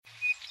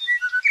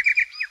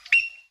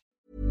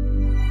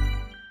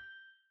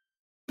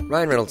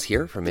Ryan Reynolds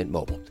here from Mint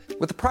Mobile.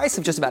 With the price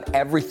of just about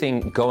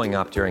everything going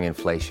up during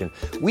inflation,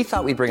 we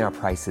thought we'd bring our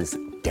prices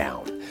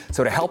down.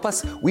 So to help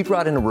us, we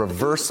brought in a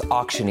reverse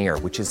auctioneer,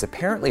 which is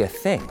apparently a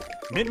thing.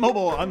 Mint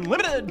Mobile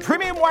Unlimited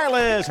Premium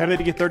Wireless. How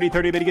to get 30,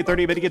 30, bit to get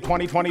 30, bit to get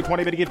 20, 20,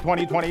 20, bit to get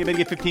 20, 20, bit to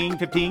get 15,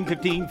 15,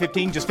 15,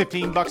 15, just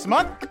 $15 a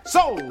month?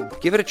 Sold!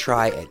 Give it a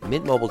try at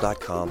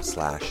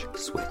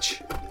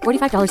mintmobile.com/switch.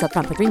 $45 up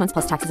front for 3 months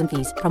plus taxes and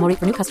fees. Promo rate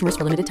for new customers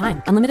for limited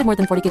time. Unlimited more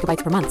than 40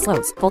 gigabytes per month.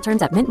 Slows full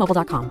terms at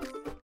mintmobile.com.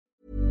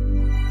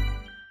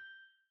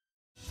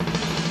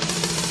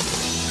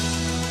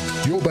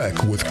 You're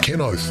back with Ken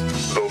Oath,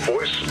 the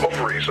voice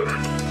of reason.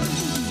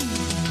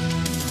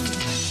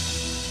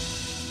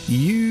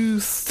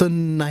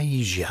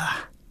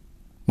 Euthanasia.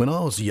 When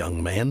I was a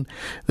young man,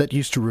 that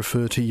used to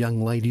refer to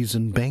young ladies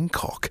in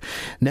Bangkok.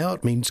 Now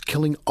it means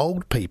killing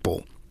old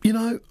people. You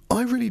know,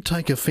 I really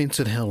take offence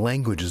at how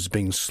language is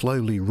being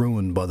slowly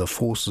ruined by the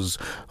forces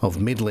of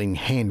meddling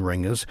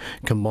hand-wringers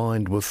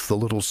combined with the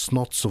little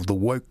snots of the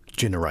woke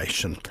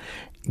generation.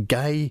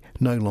 Gay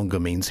no longer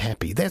means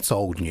happy. That's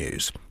old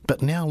news.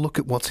 But now look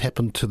at what's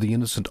happened to the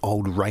innocent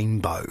old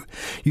rainbow.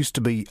 Used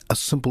to be a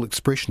simple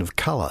expression of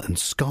colour and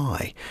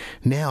sky.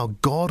 Now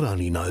God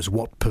only knows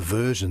what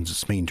perversions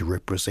it's meant to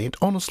represent.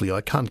 Honestly,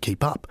 I can't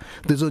keep up.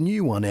 There's a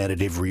new one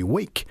added every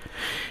week.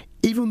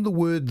 Even the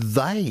word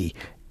they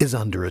is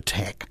under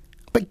attack.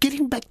 But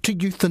getting back to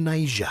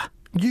euthanasia,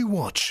 you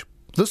watch.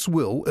 This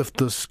will, if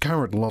this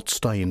current lot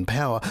stay in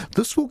power,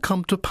 this will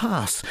come to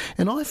pass.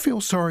 And I feel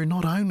sorry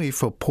not only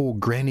for poor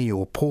Granny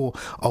or poor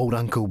old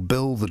Uncle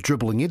Bill, the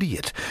dribbling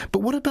idiot,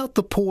 but what about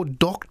the poor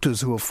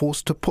doctors who are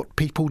forced to put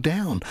people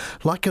down,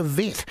 like a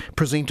vet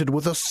presented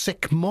with a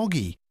sick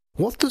moggy?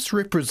 What this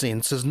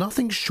represents is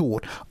nothing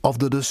short of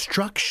the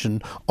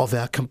destruction of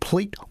our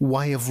complete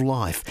way of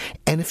life.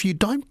 And if you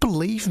don't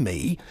believe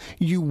me,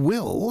 you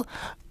will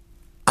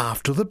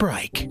after the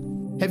break.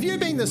 Have you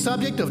been the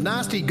subject of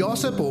nasty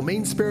gossip or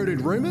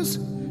mean-spirited rumours?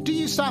 Do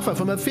you suffer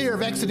from a fear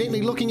of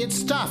accidentally looking at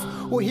stuff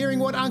or hearing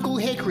what Uncle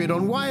Heck read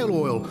on whale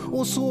oil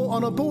or saw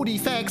on a bawdy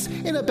fax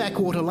in a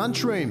backwater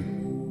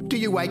lunchroom? Do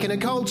you wake in a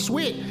cold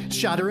sweat,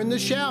 shudder in the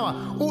shower,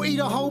 or eat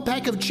a whole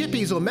pack of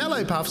chippies or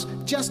mallow puffs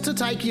just to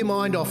take your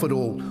mind off it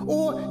all?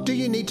 Or do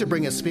you need to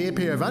bring a spare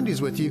pair of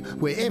undies with you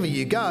wherever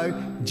you go,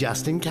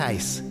 just in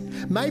case?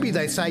 Maybe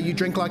they say you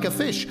drink like a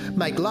fish,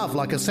 make love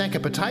like a sack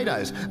of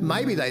potatoes.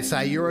 Maybe they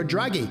say you're a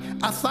druggie,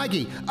 a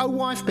thuggie, a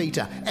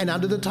wife-beater, an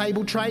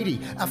under-the-table tradie,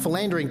 a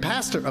philandering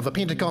pastor of a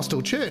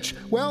Pentecostal church.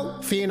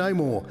 Well, fear no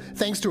more,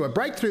 thanks to a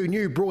breakthrough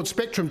new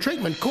broad-spectrum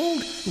treatment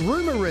called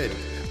Rumorid.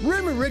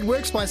 Rumorid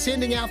works by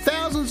sending out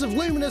thousands of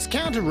luminous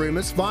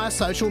counter-rumours via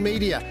social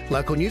media,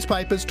 local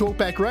newspapers,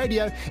 talkback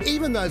radio,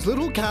 even those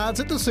little cards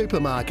at the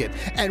supermarket.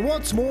 And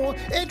what's more,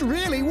 it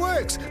really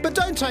works. But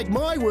don't take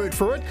my word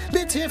for it.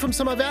 Let's hear from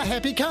some of our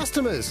happy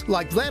customers,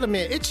 like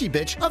Vladimir Itchy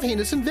Bitch of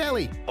Henderson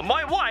Valley.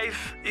 My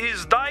wife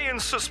is dying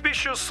in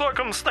suspicious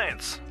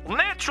circumstance.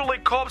 Naturally,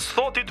 cops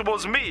thought it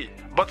was me,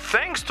 but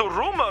thanks to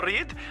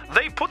Rumorid,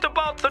 they put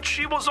about that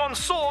she was on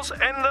sauce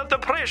and the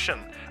depression.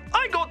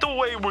 I got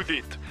away with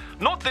it.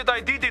 Not that I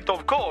did it,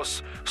 of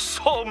course.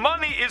 So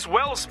money is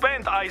well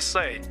spent, I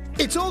say.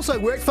 It's also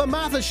worked for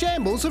Martha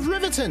Shambles of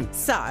Riverton.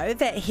 So,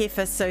 that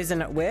heifer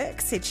Susan at work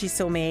said she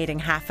saw me eating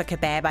half a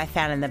kebab I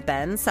found in the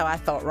bin, so I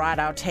thought, right,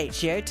 I'll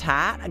teach you,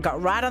 tart. I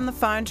got right on the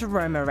phone to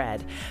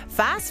Rumorid.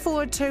 Fast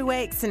forward 2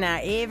 weeks and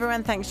now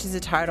everyone thinks she's a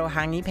total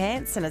hungy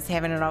pants and is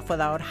having it off with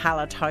old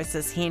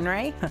halitosis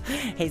Henry.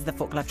 He's the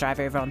forklift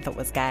driver everyone thought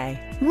was gay.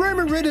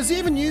 Rumorid is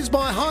even used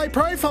by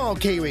high-profile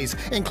Kiwis,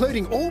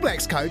 including All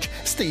Blacks coach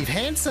Steve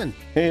Hansen.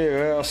 Yeah,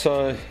 well,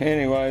 so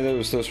anyway, there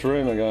was this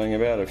rumour going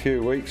about a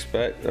few weeks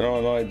back that I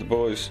made the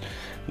boys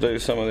do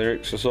some of their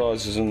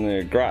exercises in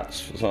their gruts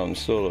for some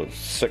sort of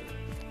sick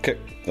kick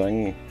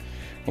thing.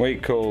 We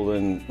called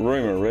in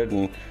Rumorid,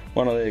 and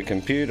one of their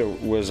computer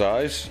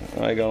whizzos,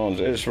 they got on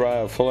to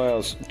Israel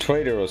Folau's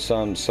Twitter or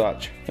some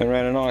such, and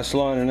ran a nice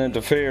line in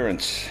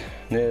interference.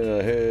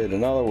 Never heard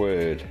another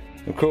word.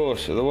 Of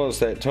course, there was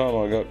that time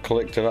I got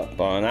collected up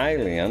by an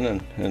alien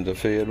and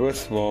interfered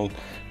with while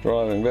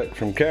driving back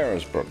from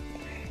Carisbrook.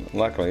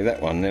 Luckily,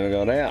 that one never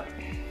got out.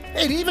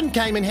 It even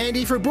came in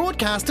handy for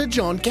broadcaster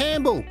John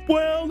Campbell.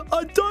 Well,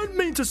 I don't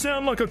mean to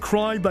sound like a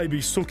crybaby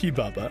Suki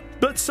Bubba,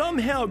 but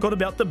somehow it got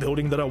about the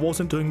building that I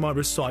wasn't doing my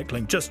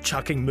recycling, just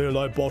chucking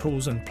Merlot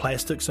bottles and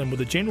plastics in with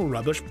the general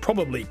rubbish,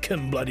 probably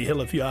Kim bloody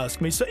hell if you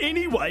ask me. So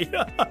anyway,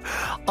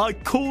 I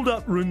called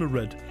up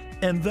Rumorid,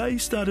 and they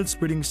started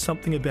spreading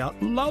something about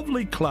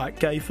lovely Clark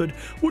Gayford,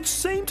 which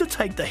seemed to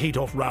take the heat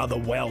off rather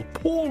well.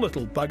 Poor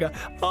little bugger.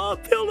 I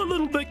feel a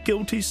little bit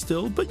guilty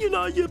still, but you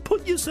know, you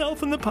put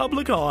yourself in the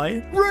public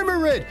eye.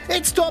 Rumorid,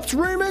 it stops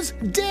rumours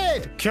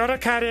dead. Kia ora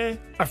kare.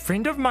 A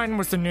friend of mine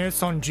was a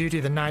nurse on duty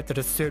the night that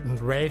a certain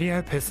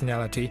radio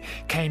personality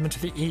came into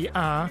the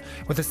ER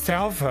with a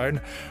cell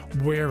phone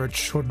where it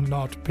should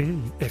not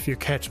be, if you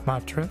catch my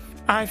drift.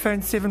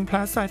 iPhone 7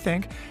 Plus, I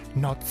think.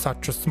 Not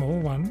such a small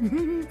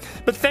one.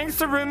 But thanks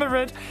to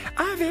Rumored,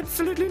 I have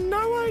absolutely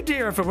no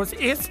idea if it was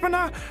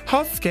Espiner,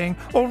 Hosking,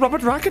 or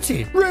Robert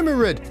Rockety.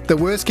 Rumored, the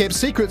worst kept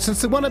secret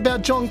since the one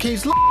about John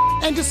Key's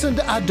and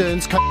Jacinda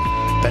Ardern's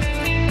But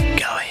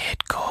go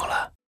ahead,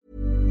 caller.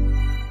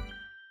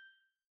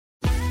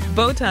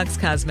 Botox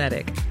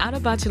Cosmetic, out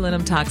of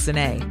botulinum toxin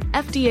A,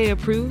 FDA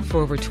approved for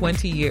over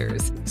 20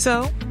 years.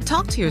 So,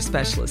 talk to your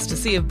specialist to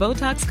see if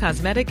Botox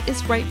Cosmetic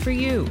is right for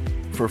you.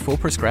 For full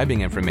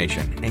prescribing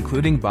information,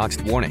 including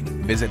boxed warning,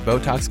 visit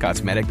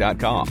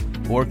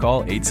BotoxCosmetic.com or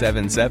call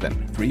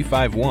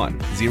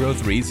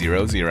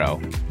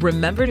 877-351-0300.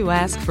 Remember to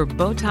ask for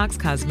Botox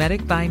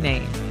Cosmetic by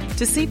name.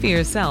 To see for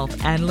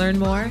yourself and learn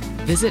more,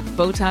 visit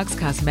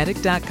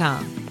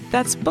BotoxCosmetic.com.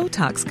 That's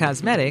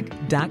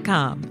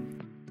BotoxCosmetic.com.